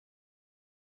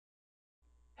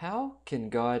How can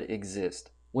God exist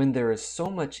when there is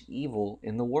so much evil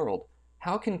in the world?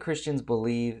 How can Christians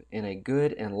believe in a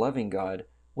good and loving God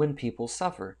when people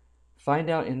suffer? Find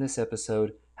out in this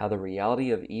episode how the reality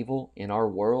of evil in our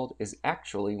world is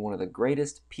actually one of the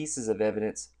greatest pieces of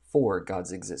evidence for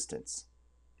God's existence.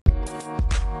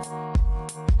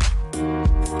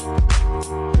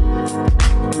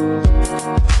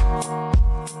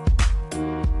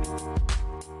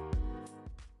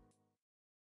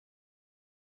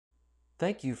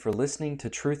 Thank you for listening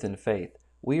to Truth and Faith.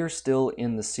 We are still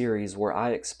in the series where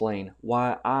I explain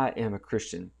why I am a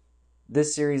Christian.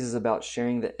 This series is about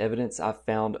sharing the evidence I've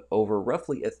found over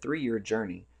roughly a 3-year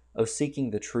journey of seeking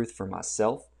the truth for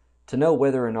myself to know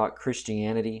whether or not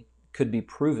Christianity could be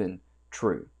proven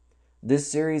true.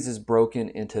 This series is broken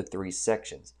into 3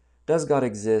 sections. Does God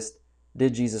exist?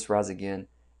 Did Jesus rise again?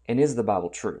 And is the Bible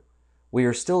true? We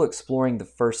are still exploring the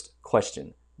first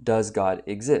question, does God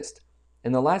exist?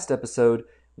 In the last episode,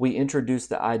 we introduced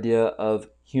the idea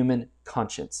of human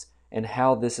conscience and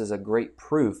how this is a great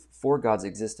proof for God's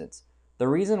existence. The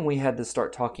reason we had to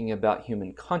start talking about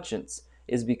human conscience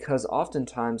is because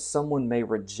oftentimes someone may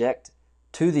reject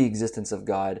to the existence of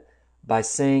God by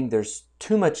saying there's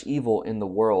too much evil in the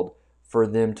world for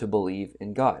them to believe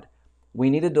in God.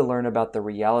 We needed to learn about the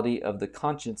reality of the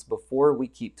conscience before we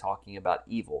keep talking about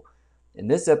evil. In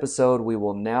this episode, we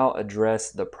will now address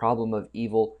the problem of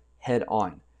evil head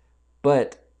on.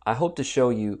 But I hope to show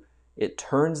you it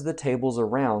turns the tables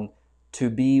around to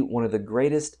be one of the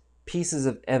greatest pieces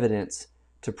of evidence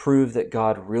to prove that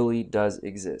God really does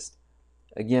exist.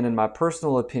 Again, in my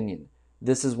personal opinion,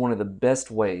 this is one of the best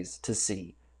ways to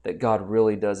see that God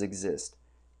really does exist,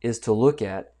 is to look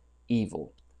at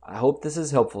evil. I hope this is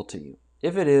helpful to you.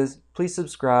 If it is, please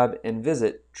subscribe and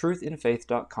visit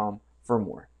truthinfaith.com for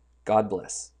more. God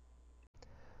bless.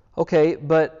 Okay,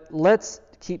 but let's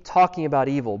keep talking about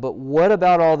evil. But what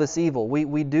about all this evil?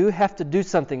 We do have to do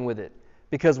something with it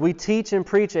because we teach and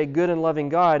preach a good and loving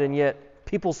God, and yet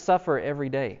people suffer every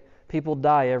day. People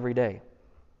die every day.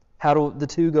 How do the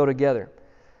two go together?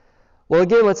 Well,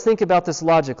 again, let's think about this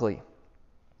logically.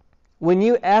 When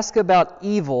you ask about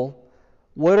evil,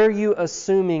 what are you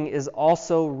assuming is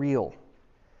also real?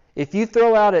 If you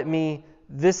throw out at me,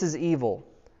 this is evil,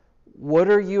 what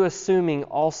are you assuming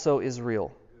also is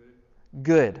real?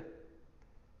 Good.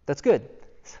 That's good.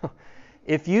 So,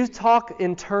 if you talk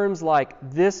in terms like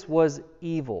this was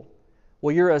evil,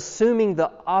 well, you're assuming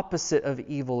the opposite of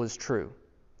evil is true.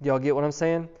 Y'all get what I'm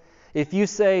saying? If you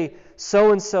say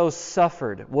so-and-so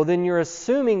suffered, well, then you're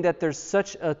assuming that there's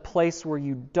such a place where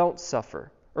you don't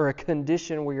suffer or a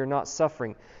condition where you're not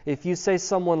suffering. If you say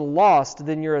someone lost,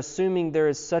 then you're assuming there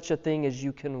is such a thing as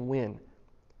you can win.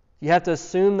 You have to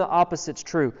assume the opposite's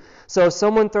true. So if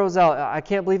someone throws out, I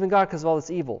can't believe in God because of all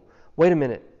this evil. Wait a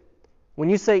minute. When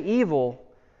you say evil,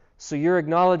 so you're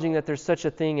acknowledging that there's such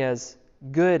a thing as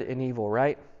good and evil,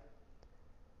 right?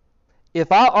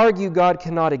 If I argue God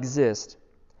cannot exist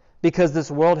because this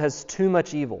world has too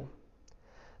much evil,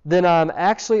 then I'm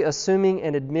actually assuming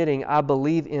and admitting I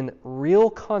believe in real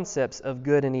concepts of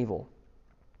good and evil.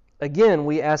 Again,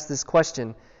 we ask this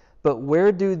question, but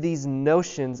where do these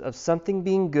notions of something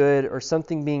being good or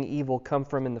something being evil come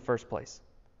from in the first place?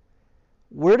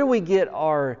 Where do we get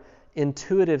our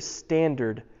intuitive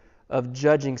standard of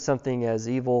judging something as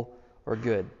evil or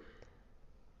good?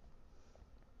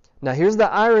 Now, here's the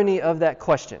irony of that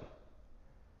question.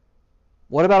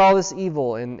 What about all this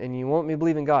evil and you want me to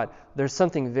believe in God? There's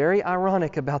something very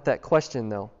ironic about that question,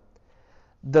 though.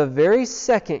 The very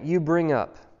second you bring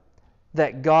up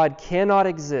that God cannot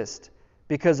exist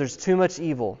because there's too much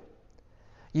evil,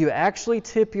 you actually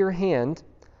tip your hand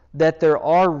that there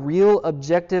are real,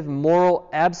 objective, moral,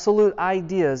 absolute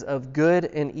ideas of good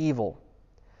and evil.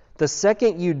 The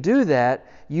second you do that,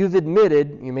 you've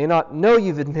admitted, you may not know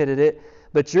you've admitted it,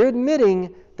 but you're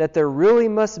admitting that there really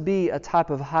must be a type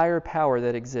of higher power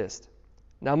that exists.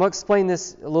 Now, I'm going to explain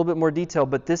this a little bit more detail,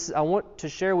 but I want to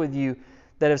share with you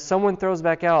that if someone throws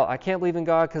back out, I can't believe in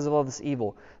God because of all this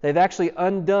evil, they've actually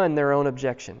undone their own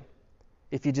objection,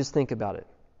 if you just think about it.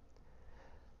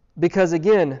 Because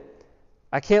again,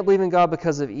 I can't believe in God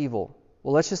because of evil.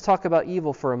 Well, let's just talk about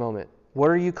evil for a moment. What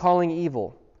are you calling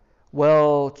evil?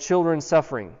 Well, children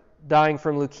suffering, dying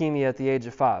from leukemia at the age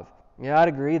of 5. Yeah, I'd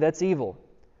agree, that's evil.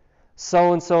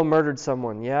 So-and-so murdered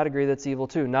someone. Yeah, I'd agree that's evil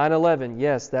too. 9/11,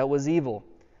 yes, that was evil.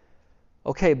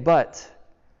 Okay, but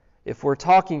if we're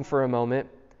talking for a moment,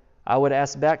 I would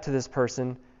ask back to this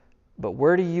person, but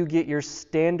where do you get your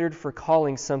standard for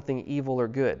calling something evil or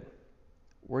good?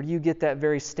 Where do you get that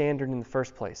very standard in the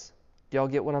first place? Do y'all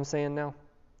get what I'm saying now?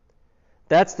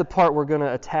 That's the part we're going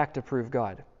to attack to prove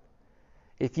God.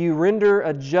 If you render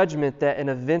a judgment that an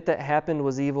event that happened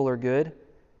was evil or good,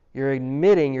 you're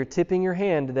admitting, you're tipping your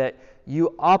hand that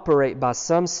you operate by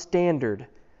some standard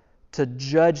to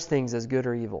judge things as good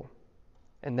or evil.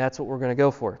 And that's what we're going to go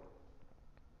for.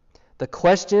 The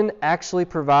question actually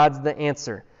provides the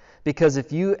answer. Because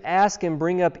if you ask and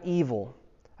bring up evil,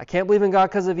 I can't believe in God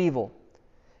because of evil.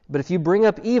 But if you bring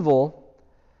up evil,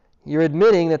 you're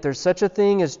admitting that there's such a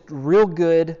thing as real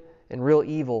good and real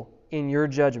evil in your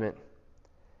judgment.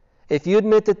 If you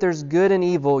admit that there's good and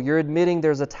evil, you're admitting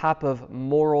there's a type of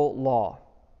moral law.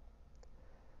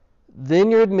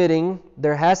 Then you're admitting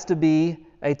there has to be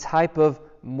a type of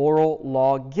moral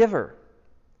lawgiver.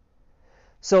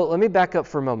 So let me back up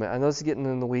for a moment. I know this is getting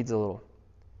in the weeds a little.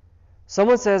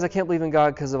 Someone says, I can't believe in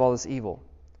God because of all this evil.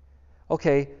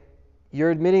 Okay,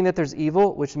 you're admitting that there's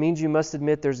evil, which means you must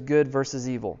admit there's good versus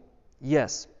evil.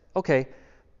 Yes. Okay,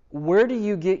 where do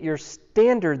you get your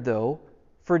standard, though,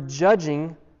 for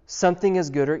judging something as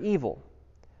good or evil?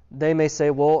 They may say,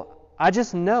 well, I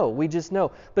just know. We just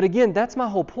know. But again, that's my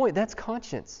whole point. That's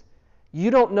conscience.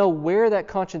 You don't know where that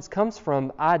conscience comes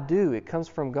from. I do. It comes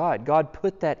from God. God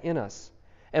put that in us.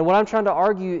 And what I'm trying to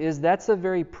argue is that's a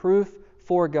very proof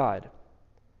for God.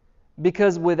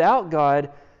 Because without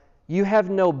God, you have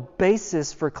no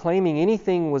basis for claiming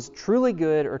anything was truly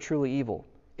good or truly evil.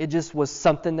 It just was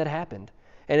something that happened.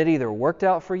 And it either worked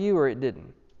out for you or it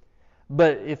didn't.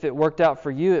 But if it worked out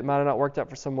for you, it might have not worked out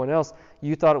for someone else.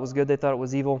 You thought it was good, they thought it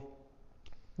was evil.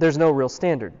 There's no real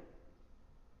standard.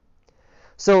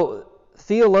 So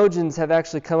theologians have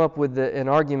actually come up with an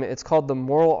argument. It's called the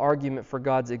moral argument for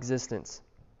God's existence.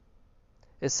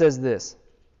 It says this: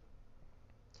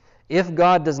 if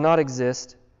God does not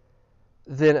exist,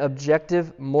 then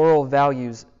objective moral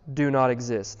values do not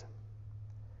exist.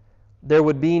 There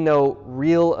would be no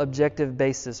real objective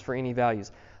basis for any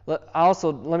values.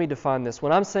 Let me define this.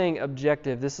 When I'm saying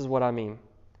objective, this is what I mean.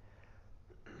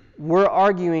 We're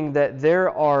arguing that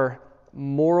there are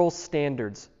moral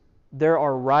standards. There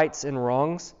are rights and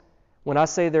wrongs. When I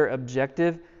say they're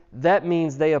objective, that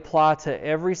means they apply to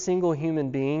every single human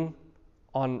being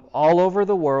on all over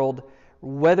the world,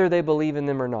 whether they believe in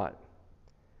them or not.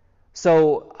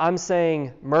 So I'm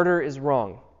saying murder is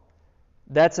wrong.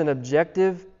 That's an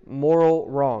objective moral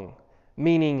wrong,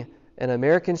 meaning an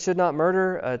American should not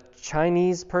murder, a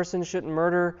Chinese person shouldn't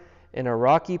murder, an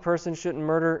Iraqi person shouldn't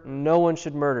murder, no one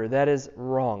should murder. That is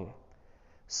wrong.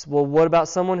 Well, what about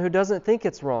someone who doesn't think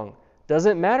it's wrong?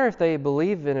 Doesn't matter if they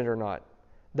believe in it or not.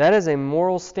 That is a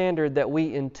moral standard that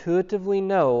we intuitively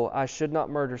know I should not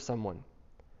murder someone.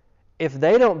 If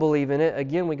they don't believe in it,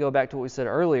 again, we go back to what we said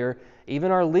earlier,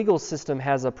 even our legal system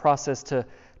has a process to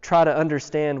try to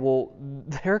understand, well,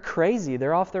 they're crazy,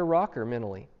 they're off their rocker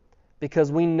mentally,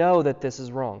 because we know that this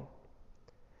is wrong.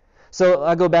 So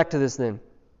I go back to this then.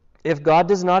 If God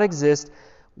does not exist,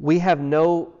 we have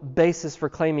no basis for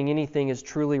claiming anything is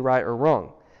truly right or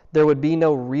wrong. There would be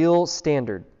no real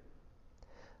standard.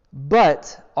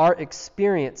 But our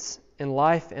experience in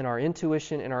life and our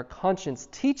intuition and our conscience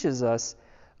teaches us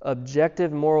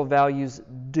objective moral values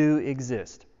do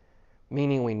exist.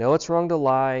 Meaning we know it's wrong to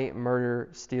lie, murder,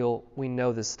 steal. We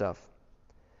know this stuff.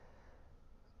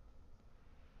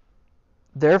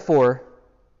 Therefore,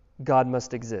 God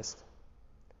must exist.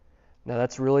 Now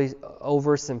that's really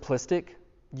oversimplistic.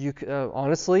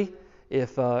 Honestly,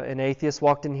 if an atheist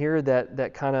walked in here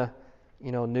that kind of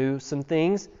knew some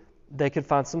things, they could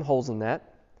find some holes in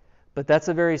that. But that's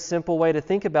a very simple way to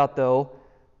think about, though.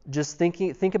 Just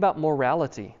think about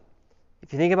morality.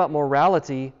 If you think about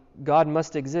morality, God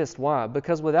must exist. Why?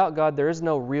 Because without God, there is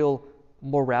no real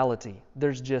morality.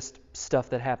 There's just stuff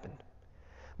that happened.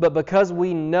 But because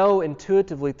we know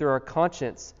intuitively through our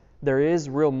conscience there is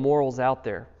real morals out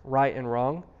there, right and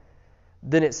wrong,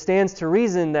 then it stands to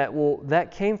reason that, well,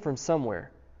 that came from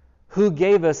somewhere. Who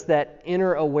gave us that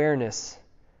inner awareness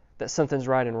that something's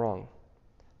right and wrong?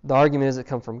 The argument is it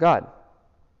come from God.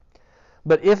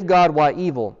 But if God, why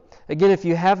evil? Again, if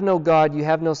you have no God, you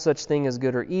have no such thing as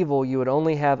good or evil. You would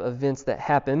only have events that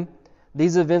happen.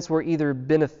 These events were either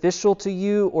beneficial to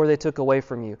you or they took away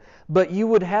from you. But you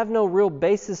would have no real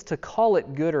basis to call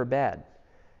it good or bad.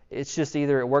 It's just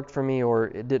either it worked for me or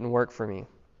it didn't work for me.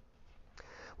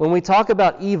 When we talk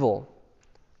about evil,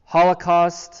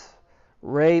 Holocaust,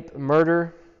 rape,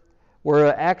 murder, we're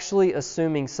actually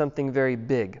assuming something very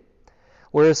big.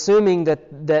 We're assuming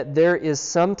that there is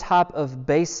some type of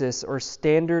basis or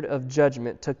standard of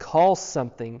judgment to call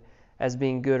something as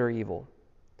being good or evil.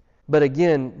 But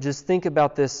again, just think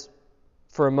about this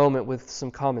for a moment with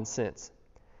some common sense.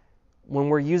 When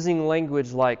we're using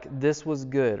language like this was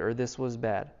good or this was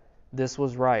bad, this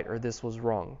was right or this was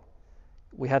wrong,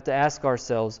 we have to ask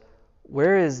ourselves,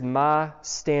 where is my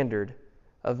standard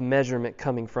of measurement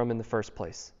coming from in the first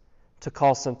place to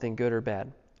call something good or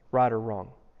bad, right or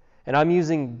wrong? And I'm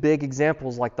using big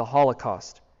examples like the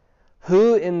Holocaust.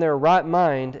 Who in their right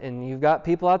mind, and you've got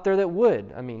people out there that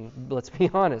would, I mean, let's be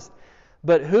honest,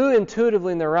 but who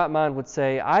intuitively in their right mind would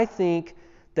say, I think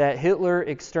that Hitler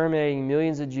exterminating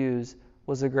millions of Jews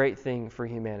was a great thing for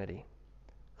humanity?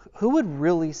 Who would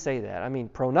really say that? I mean,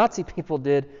 pro-Nazi people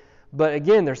did, but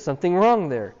again, there's something wrong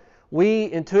there.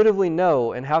 We intuitively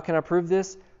know, and how can I prove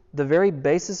this? The very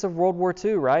basis of World War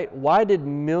II, right? Why did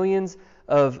millions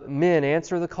of men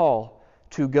answer the call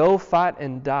to go fight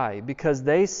and die? Because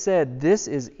they said, this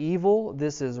is evil,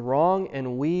 this is wrong,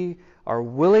 and we are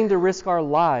willing to risk our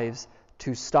lives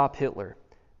to stop Hitler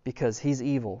because he's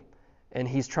evil and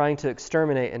he's trying to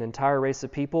exterminate an entire race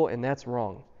of people, and that's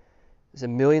wrong. So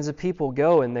millions of people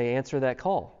go and they answer that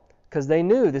call because they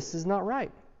knew this is not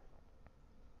right.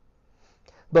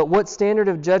 But what standard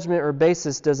of judgment or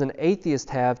basis does an atheist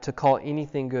have to call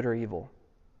anything good or evil?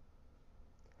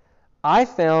 I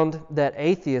found that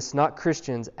atheists, not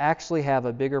Christians, actually have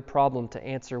a bigger problem to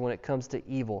answer when it comes to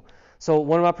evil. So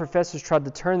one of my professors tried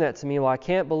to turn that to me, well, I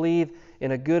can't believe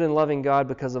in a good and loving God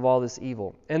because of all this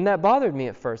evil. And that bothered me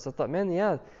at first. I thought, man,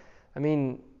 yeah, I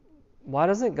mean, why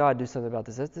doesn't God do something about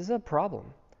this? This is a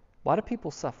problem. Why do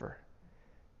people suffer?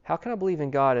 How can I believe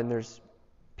in God and there's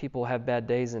people have bad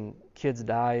days and kids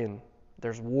die and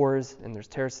there's wars and there's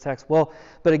terrorist attacks? Well,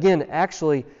 but again,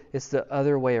 actually, it's the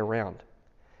other way around.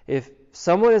 If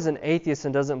someone is an atheist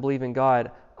and doesn't believe in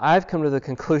God, I've come to the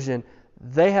conclusion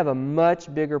they have a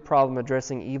much bigger problem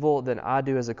addressing evil than I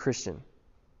do as a Christian.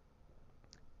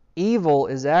 Evil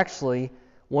is actually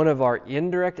one of our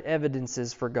indirect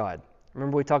evidences for God.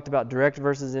 Remember we talked about direct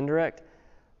versus indirect?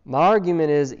 My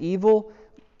argument is evil,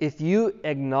 if you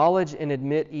acknowledge and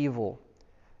admit evil,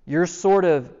 you're sort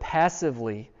of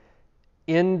passively,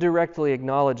 indirectly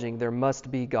acknowledging there must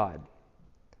be God.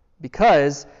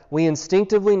 Because we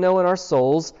instinctively know in our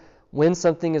souls when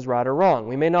something is right or wrong.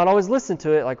 We may not always listen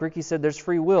to it. Like Ricky said, there's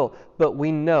free will. But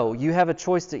we know. You have a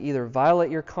choice to either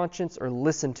violate your conscience or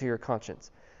listen to your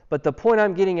conscience. But the point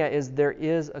I'm getting at is there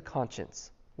is a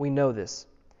conscience. We know this.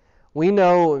 We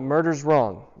know murder's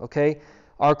wrong, okay?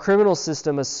 Our criminal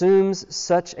system assumes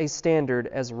such a standard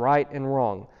as right and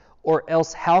wrong. Or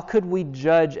else how could we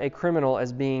judge a criminal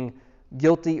as being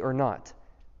guilty or not?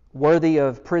 Worthy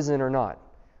of prison or not?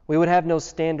 We would have no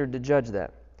standard to judge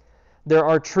that. There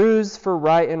are truths for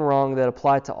right and wrong that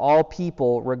apply to all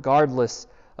people regardless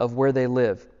of where they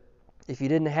live. If you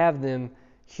didn't have them,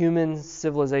 human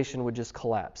civilization would just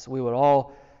collapse. We would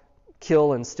all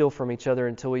kill and steal from each other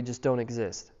until we just don't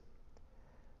exist.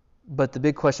 But the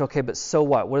big question, okay, but so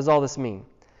what? What does all this mean?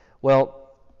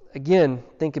 Well, again,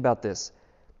 think about this.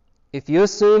 If you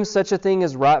assume such a thing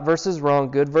as right versus wrong,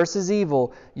 good versus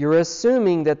evil, you're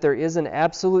assuming that there is an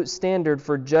absolute standard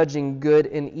for judging good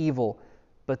and evil.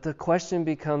 But the question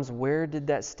becomes, where did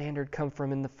that standard come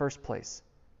from in the first place?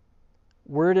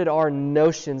 Where did our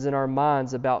notions in our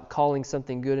minds about calling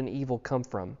something good and evil come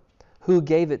from? Who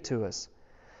gave it to us?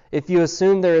 If you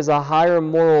assume there is a higher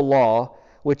moral law,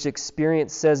 which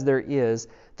experience says there is,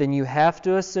 then you have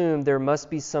to assume there must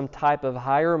be some type of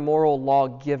higher moral law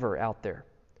giver out there.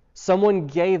 Someone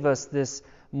gave us this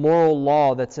moral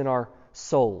law that's in our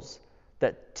souls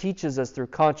that teaches us through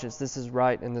conscience this is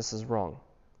right and this is wrong.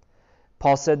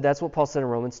 That's what Paul said in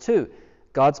Romans 2.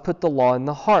 God's put the law in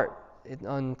the heart,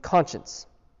 on conscience.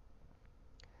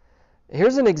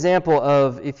 Here's an example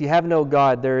of if you have no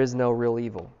God, there is no real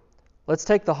evil. Let's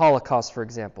take the Holocaust, for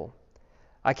example.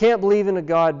 I can't believe in a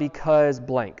God because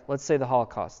blank. Let's say the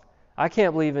Holocaust. I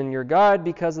can't believe in your God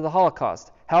because of the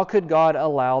Holocaust. How could God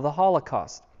allow the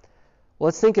Holocaust? Well,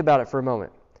 let's think about it for a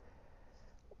moment.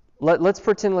 Let's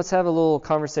have a little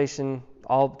conversation.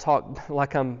 I'll talk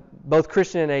like I'm both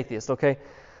Christian and atheist, okay?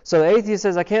 So the atheist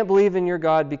says, I can't believe in your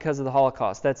God because of the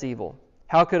Holocaust. That's evil.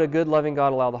 How could a good, loving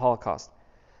God allow the Holocaust?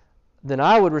 Then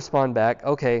I would respond back,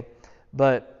 okay,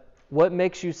 but what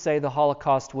makes you say the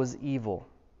Holocaust was evil?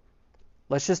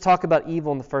 Let's just talk about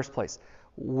evil in the first place.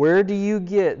 Where do you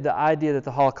get the idea that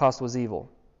the Holocaust was evil?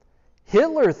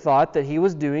 Hitler thought that he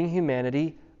was doing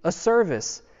humanity a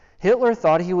service. Hitler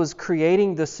thought he was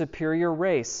creating the superior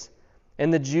race,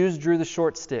 and the Jews drew the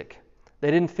short stick.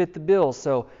 They didn't fit the bill,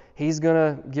 so he's going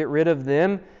to get rid of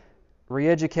them,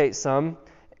 re-educate some,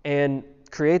 and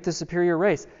create the superior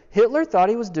race. Hitler thought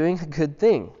he was doing a good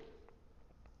thing.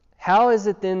 How is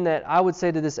it then that I would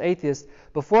say to this atheist,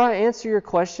 before I answer your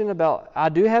question about, I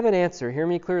do have an answer, hear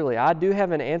me clearly, I do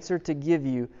have an answer to give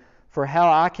you for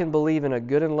how I can believe in a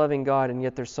good and loving God and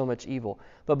yet there's so much evil.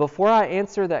 But before I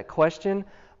answer that question,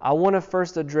 I want to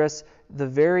first address the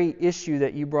very issue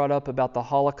that you brought up about the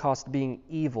Holocaust being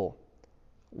evil.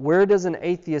 Where does an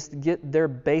atheist get their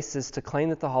basis to claim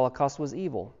that the Holocaust was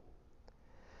evil?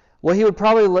 Well, he would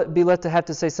probably be let to have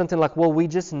to say something like, well, we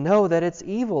just know that it's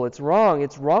evil. It's wrong.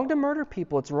 It's wrong to murder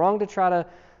people. It's wrong to try to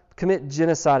commit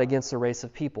genocide against a race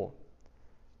of people.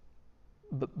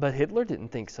 But Hitler didn't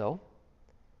think so.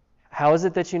 How is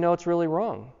it that you know it's really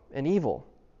wrong and evil?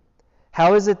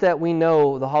 How is it that we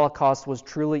know the Holocaust was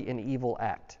truly an evil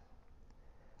act?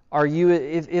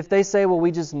 If they say, well,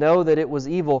 we just know that it was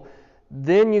evil,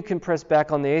 then you can press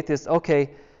back on the atheist.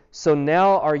 Okay, so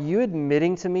now are you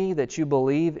admitting to me that you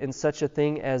believe in such a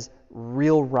thing as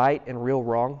real right and real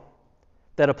wrong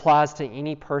that applies to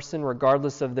any person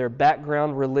regardless of their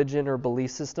background, religion, or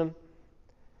belief system?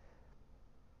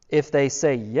 If they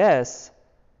say yes,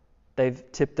 they've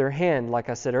tipped their hand, like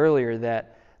I said earlier,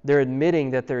 that they're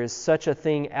admitting that there is such a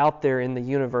thing out there in the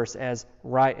universe as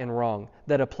right and wrong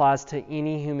that applies to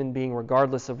any human being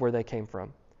regardless of where they came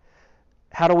from.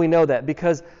 How do we know that?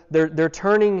 Because they're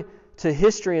turning to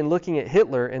history and looking at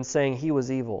Hitler and saying he was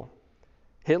evil.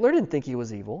 Hitler didn't think he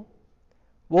was evil.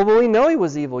 Well, but we know he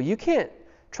was evil. You can't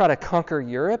try to conquer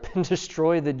Europe and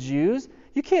destroy the Jews.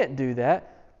 You can't do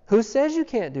that. Who says you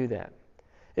can't do that?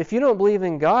 If you don't believe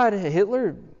in God,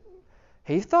 Hitler,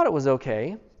 he thought it was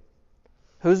okay.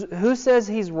 Who says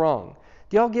he's wrong?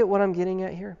 Do y'all get what I'm getting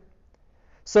at here?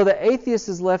 So the atheist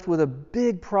is left with a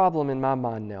big problem in my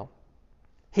mind now.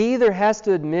 He either has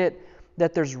to admit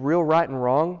that there's real right and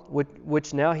wrong,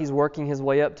 which now he's working his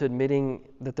way up to admitting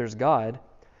that there's God,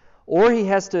 or he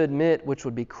has to admit, which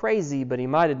would be crazy, but he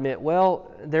might admit,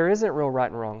 well, there isn't real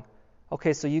right and wrong.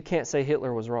 Okay, so you can't say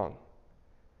Hitler was wrong.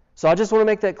 So I just want to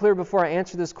make that clear before I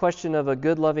answer this question of a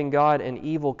good, loving God and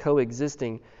evil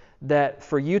coexisting, that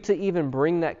for you to even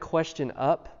bring that question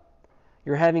up,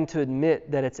 you're having to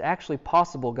admit that it's actually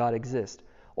possible God exists,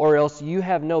 or else you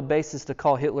have no basis to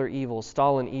call Hitler evil,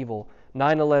 Stalin evil,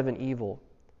 9/11 evil.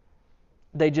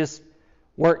 They just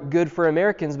weren't good for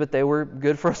Americans, but they were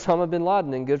good for Osama bin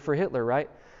Laden and good for Hitler, right?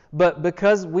 But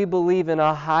because we believe in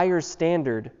a higher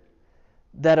standard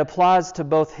that applies to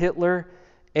both Hitler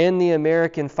and the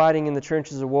American fighting in the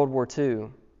trenches of World War II,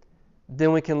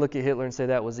 then we can look at Hitler and say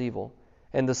that was evil,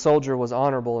 and the soldier was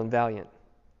honorable and valiant.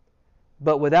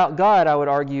 But without God, I would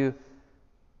argue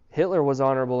Hitler was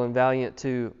honorable and valiant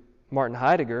to Martin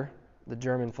Heidegger, the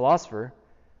German philosopher,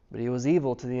 but he was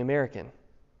evil to the American.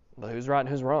 But who's right and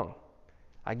who's wrong?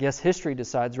 I guess history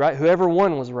decides, right? Whoever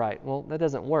won was right. Well, that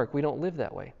doesn't work. We don't live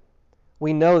that way.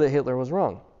 We know that Hitler was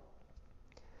wrong.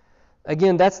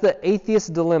 Again, that's the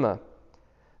atheist dilemma.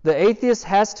 The atheist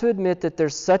has to admit that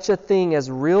there's such a thing as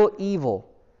real evil,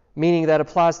 meaning that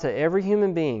applies to every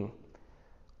human being,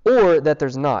 or that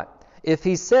there's not. If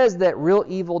he says that real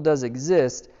evil does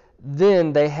exist,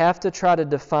 then they have to try to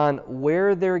define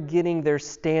where they're getting their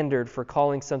standard for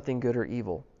calling something good or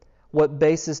evil. What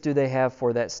basis do they have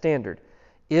for that standard?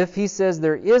 If he says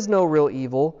there is no real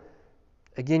evil,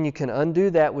 again, you can undo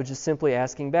that with just simply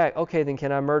asking back, okay, then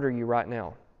can I murder you right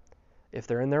now? If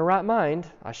they're in their right mind,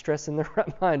 I stress in their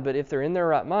right mind, but if they're in their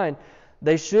right mind,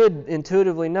 they should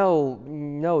intuitively know,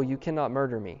 no, you cannot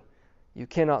murder me. You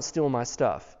cannot steal my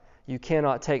stuff. You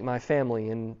cannot take my family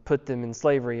and put them in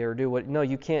slavery or do what. No,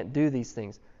 you can't do these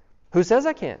things. Who says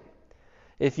I can't?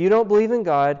 If you don't believe in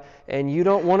God and you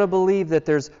don't want to believe that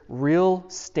there's real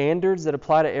standards that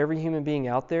apply to every human being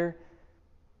out there,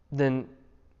 then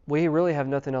we really have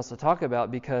nothing else to talk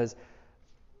about, because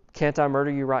can't I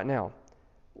murder you right now?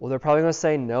 Well, they're probably going to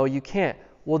say, no, you can't.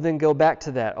 Well, then go back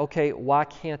to that. Okay, why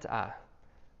can't I?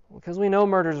 Because we know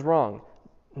murder's wrong.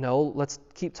 No, let's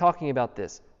keep talking about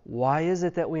this. Why is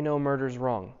it that we know murder's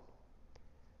wrong?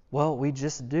 Well, we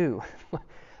just do.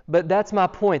 But that's my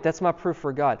point. That's my proof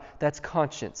for God. That's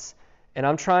conscience. And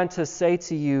I'm trying to say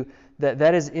to you that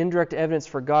that is indirect evidence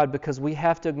for God, because we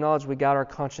have to acknowledge we got our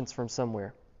conscience from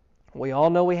somewhere. We all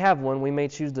know we have one. We may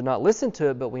choose to not listen to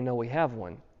it, but we know we have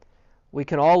one. We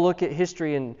can all look at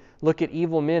history and look at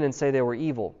evil men and say they were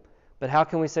evil. But how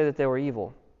can we say that they were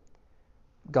evil?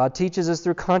 God teaches us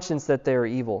through conscience that they are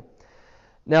evil.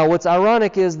 Now, what's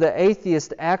ironic is the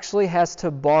atheist actually has to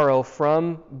borrow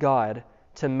from God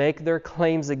to make their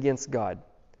claims against God.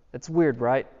 It's weird,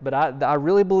 right? But I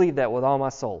really believe that with all my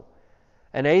soul.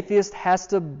 An atheist has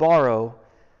to borrow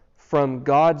from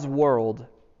God's world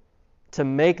to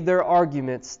make their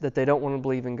arguments that they don't want to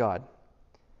believe in God.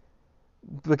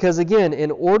 Because again,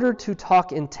 in order to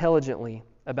talk intelligently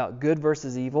about good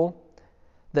versus evil,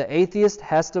 the atheist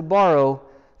has to borrow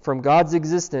from God's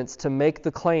existence to make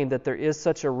the claim that there is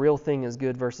such a real thing as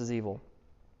good versus evil.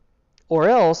 Or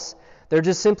else, they're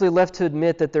just simply left to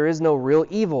admit that there is no real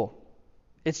evil.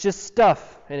 It's just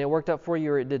stuff, and it worked out for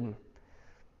you or it didn't.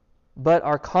 But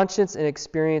our conscience and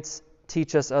experience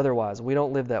teach us otherwise. We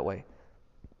don't live that way.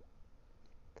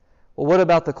 Well, what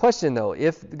about the question, though?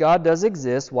 If God does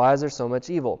exist, why is there so much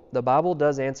evil? The Bible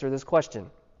does answer this question.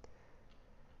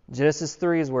 Genesis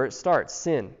 3 is where it starts.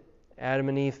 Sin. Adam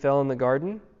and Eve fell in the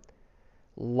garden,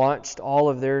 launched all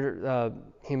of their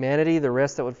humanity, the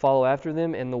rest that would follow after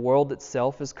them, and the world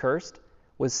itself is cursed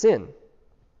with sin.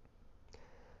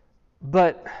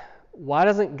 But why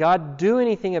doesn't God do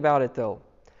anything about it, though?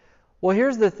 Well,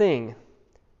 here's the thing.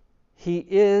 He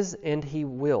is and He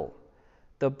will.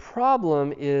 The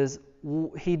problem is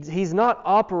He's not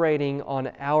operating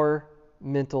on our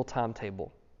mental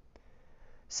timetable.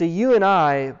 See, you and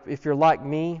I, if you're like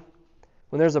me,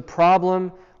 when there's a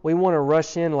problem, we want to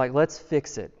rush in like, let's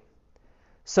fix it.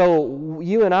 So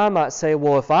you and I might say,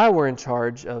 well, if I were in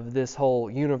charge of this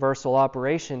whole universal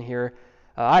operation here,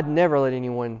 I'd never let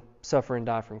anyone suffer and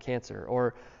die from cancer.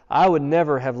 Or I would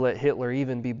never have let Hitler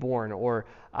even be born. Or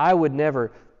I would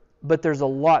never. But there's a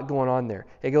lot going on there.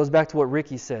 It goes back to what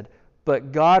Ricky said.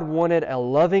 But God wanted a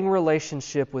loving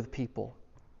relationship with people.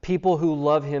 People who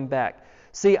love Him back.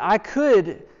 See, I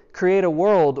could create a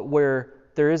world where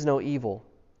there is no evil.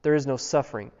 There is no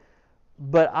suffering.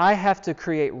 But I have to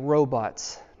create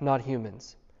robots, not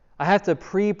humans. I have to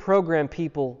pre-program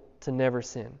people to never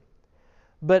sin.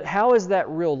 But how is that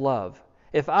real love?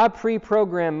 If I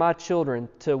pre-program my children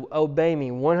to obey me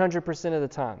 100% of the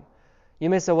time, you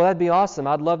may say, well, that'd be awesome.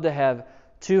 I'd love to have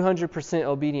 200%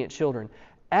 obedient children.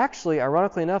 Actually,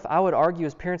 ironically enough, I would argue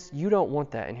as parents, you don't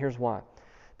want that, and here's why.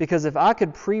 Because if I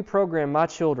could pre-program my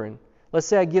children, let's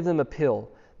say I give them a pill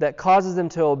that causes them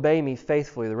to obey me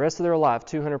faithfully the rest of their life,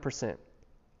 200%,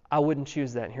 I wouldn't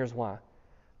choose that, and here's why.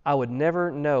 I would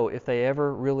never know if they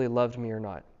ever really loved me or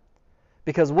not.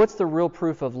 Because what's the real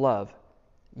proof of love?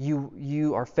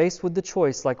 You are faced with the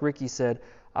choice, like Ricky said,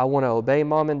 I want to obey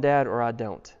mom and dad or I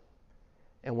don't.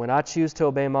 And when I choose to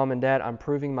obey mom and dad, I'm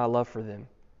proving my love for them.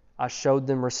 I showed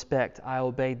them respect. I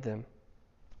obeyed them.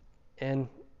 And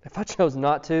if I chose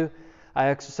not to, I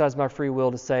exercised my free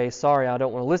will to say, sorry, I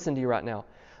don't want to listen to you right now.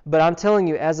 But I'm telling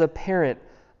you, as a parent,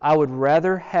 I would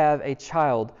rather have a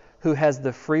child who has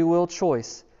the free will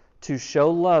choice to show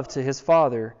love to his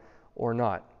father or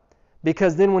not.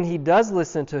 Because then when he does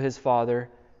listen to his father,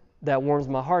 that warms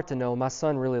my heart to know my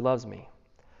son really loves me.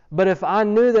 But if I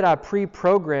knew that I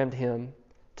pre-programmed him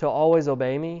to always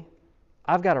obey me,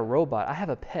 I've got a robot. I have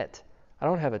a pet. I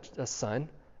don't have a son.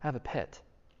 I have a pet.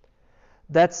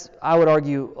 That's, I would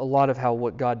argue, a lot of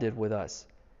what God did with us.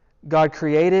 God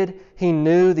created. He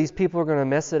knew these people are going to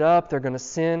mess it up. They're going to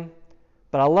sin.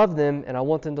 But I love them, and I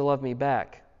want them to love me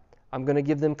back. I'm going to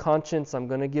give them conscience. I'm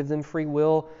going to give them free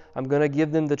will. I'm going to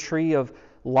give them the tree of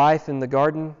life in the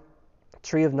garden,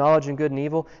 tree of knowledge and good and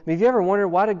evil. I mean, have you ever wondered,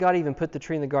 why did God even put the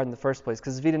tree in the garden in the first place?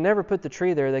 Because if He'd never put the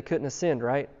tree there, they couldn't have sinned,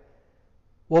 right?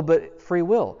 Well, but free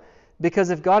will. Because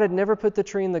if God had never put the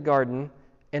tree in the garden,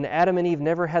 and Adam and Eve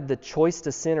never had the choice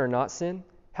to sin or not sin,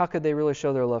 how could they really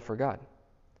show their love for God?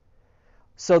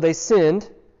 So they sinned,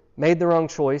 made the wrong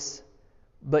choice,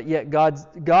 but yet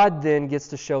God then gets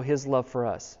to show His love for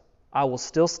us. I will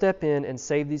still step in and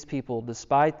save these people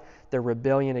despite their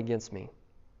rebellion against me.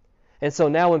 And so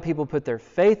now when people put their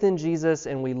faith in Jesus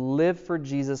and we live for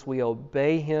Jesus, we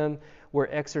obey Him, we're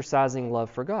exercising love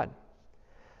for God.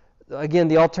 Again,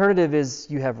 the alternative is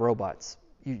you have robots.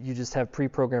 You just have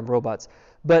pre-programmed robots.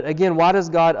 But again, why does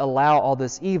God allow all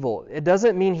this evil? It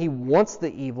doesn't mean He wants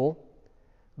the evil,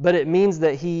 but it means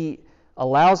that He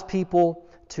allows people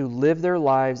to live their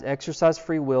lives, exercise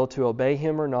free will, to obey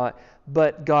Him or not.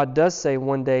 But God does say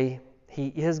one day He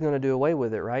is going to do away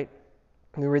with it, right?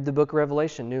 We read the book of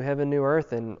Revelation, new heaven, new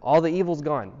earth, and all the evil's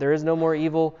gone. There is no more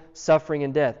evil, suffering,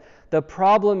 and death. The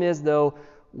problem is, though,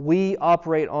 we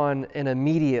operate on an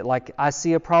immediate, like, I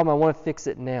see a problem, I want to fix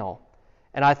it now.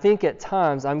 And I think at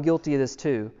times, I'm guilty of this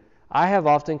too, I have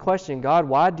often questioned, God,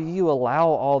 why do you allow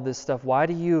all this stuff? Why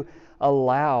do you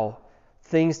allow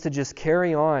things to just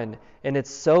carry on? And it's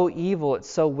so evil, it's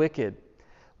so wicked.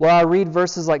 Well, I read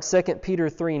verses like 2 Peter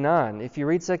 3:9. If you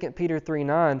read 2 Peter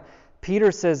 3:9,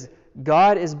 Peter says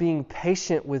God is being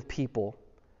patient with people.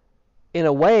 In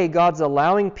a way, God's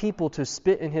allowing people to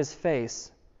spit in His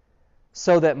face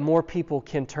so that more people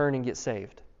can turn and get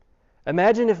saved.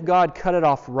 Imagine if God cut it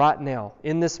off right now,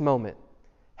 in this moment.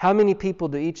 How many people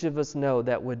do each of us know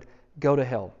that would go to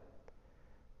hell?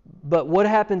 But what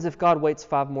happens if God waits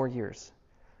 5 more years?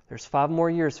 There's 5 more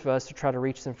years for us to try to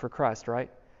reach them for Christ, right?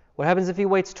 What happens if He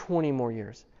waits 20 more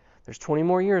years? There's 20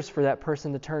 more years for that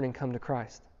person to turn and come to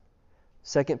Christ.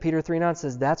 2 Peter 3:9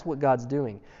 says that's what God's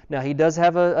doing. Now, he does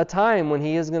have a time when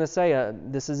he is going to say,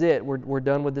 this is it, we're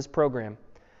done with this program.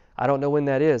 I don't know when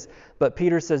that is. But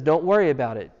Peter says, don't worry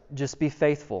about it. Just be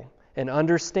faithful and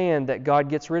understand that God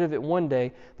gets rid of it one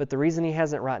day. But the reason he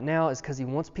hasn't right now is because he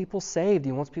wants people saved.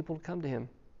 He wants people to come to him.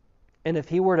 And if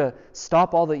he were to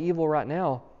stop all the evil right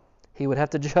now, he would have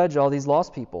to judge all these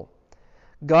lost people.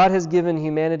 God has given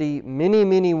humanity many,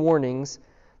 many warnings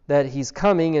that he's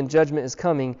coming and judgment is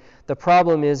coming. The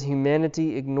problem is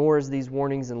humanity ignores these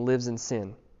warnings and lives in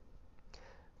sin.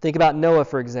 Think about Noah,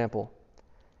 for example.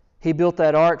 He built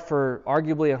that ark for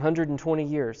arguably 120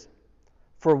 years.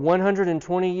 For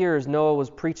 120 years, Noah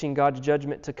was preaching God's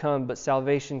judgment to come, but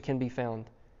salvation can be found.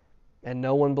 And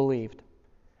no one believed.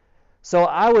 So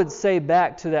I would say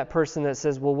back to that person that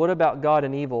says, well, what about God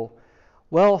and evil?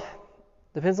 Well,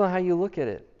 depends on how you look at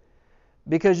it.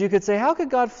 Because you could say, how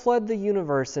could God flood the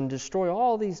universe and destroy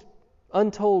all these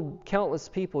untold countless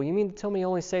people? You mean to tell me he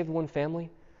only saved one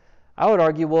family? I would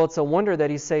argue, well, it's a wonder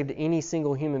that he saved any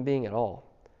single human being at all,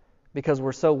 because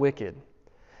we're so wicked.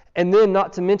 And then,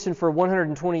 not to mention, for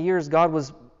 120 years, God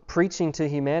was preaching to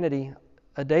humanity,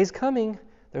 a day's coming,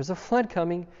 there's a flood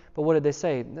coming. But what did they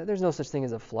say? There's no such thing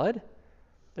as a flood.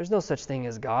 There's no such thing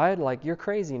as God. Like, you're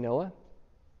crazy, Noah.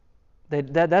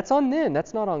 That's on them.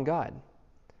 That's not on God.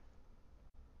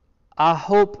 I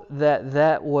hope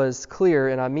that was clear,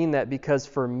 and I mean that because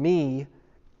for me,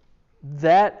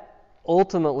 that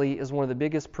ultimately is one of the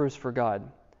biggest proofs for God.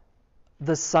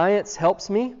 The science helps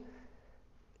me.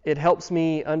 It helps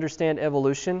me understand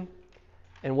evolution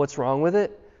and what's wrong with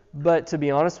it. But to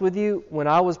be honest with you, when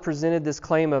I was presented this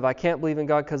claim of I can't believe in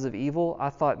God because of evil, I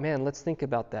thought, man, let's think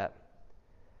about that.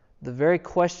 The very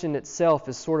question itself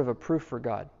is sort of a proof for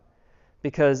God.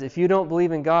 Because if you don't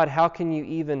believe in God, how can you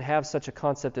even have such a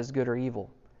concept as good or evil?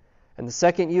 And the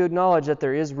second you acknowledge that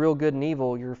there is real good and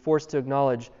evil, you're forced to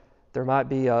acknowledge there might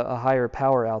be a higher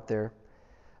power out there.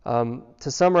 To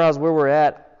summarize where we're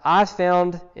at, I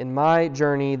found in my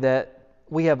journey that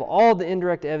we have all the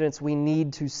indirect evidence we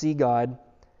need to see God.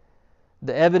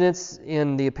 The evidence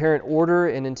in the apparent order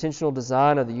and intentional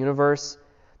design of the universe.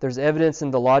 There's evidence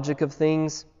in the logic of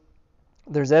things.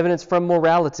 There's evidence from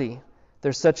morality.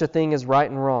 There's such a thing as right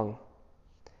and wrong.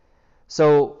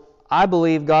 So I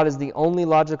believe God is the only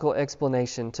logical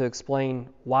explanation to explain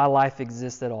why life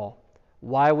exists at all,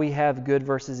 why we have good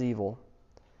versus evil.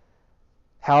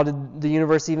 How did the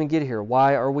universe even get here?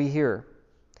 Why are we here?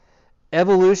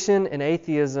 Evolution and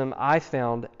atheism, I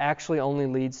found, actually only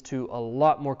leads to a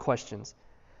lot more questions.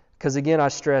 Because again, I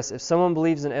stress, if someone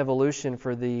believes in evolution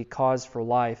for the cause for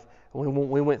life,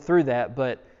 we went through that,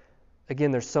 but again,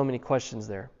 there's so many questions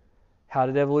there. How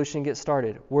did evolution get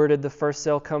started? Where did the first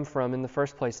cell come from in the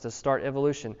first place to start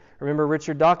evolution? Remember,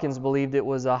 Richard Dawkins believed it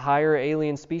was a higher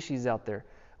alien species out there.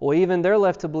 Well, even they're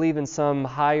left to believe in some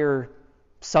higher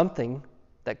something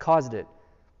that caused it.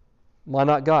 Why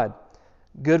not God?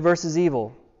 Good versus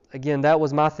evil. Again, that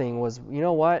was my thing, was, you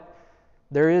know what?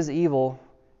 There is evil,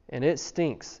 and it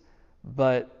stinks.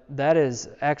 But that is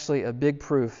actually a big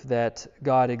proof that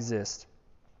God exists.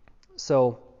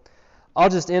 So I'll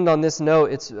just end on this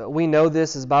note. We know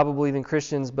this as Bible-believing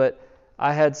Christians, but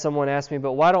I had someone ask me,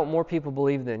 but why don't more people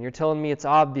believe then? You're telling me it's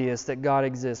obvious that God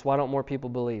exists. Why don't more people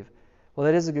believe? Well,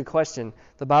 that is a good question.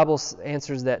 The Bible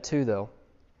answers that too, though.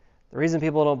 The reason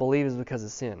people don't believe is because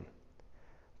of sin.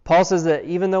 Paul says that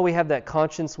even though we have that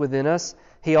conscience within us,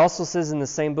 he also says in the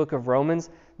same book of Romans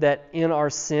that in our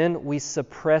sin we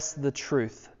suppress the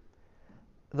truth.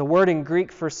 The word in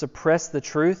Greek for suppress the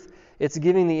truth, it's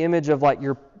giving the image of like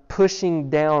you're pushing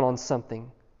down on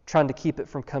something, trying to keep it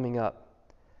from coming up.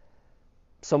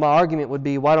 So my argument would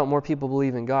be, why don't more people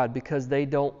believe in God? Because they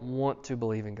don't want to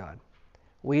believe in God.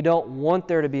 We don't want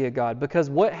there to be a God. Because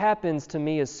what happens to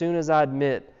me as soon as I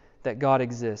admit that God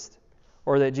exists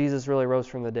or that Jesus really rose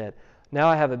from the dead? Now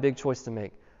I have a big choice to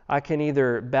make. I can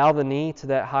either bow the knee to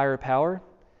that higher power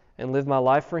and live my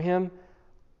life for Him,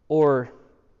 or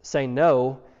say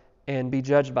no and be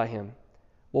judged by Him.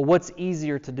 Well, what's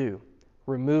easier to do?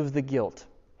 Remove the guilt.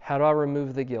 How do I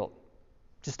remove the guilt?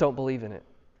 Just don't believe in it.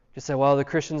 Just say, well, the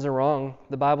Christians are wrong.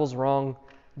 The Bible's wrong.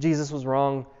 Jesus was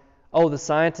wrong. Oh, the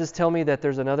scientists tell me that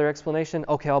there's another explanation.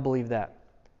 Okay, I'll believe that.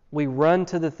 We run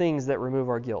to the things that remove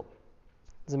our guilt.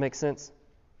 Does it make sense?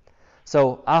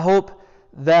 So I hope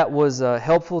that was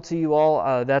helpful to you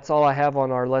all. That's all I have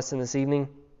on our lesson this evening.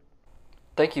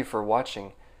 Thank you for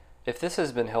watching. If this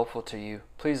has been helpful to you,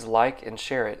 please like and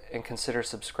share it, and consider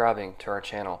subscribing to our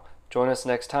channel. Join us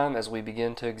next time as we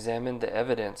begin to examine the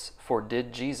evidence for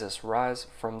did Jesus rise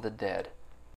from the dead?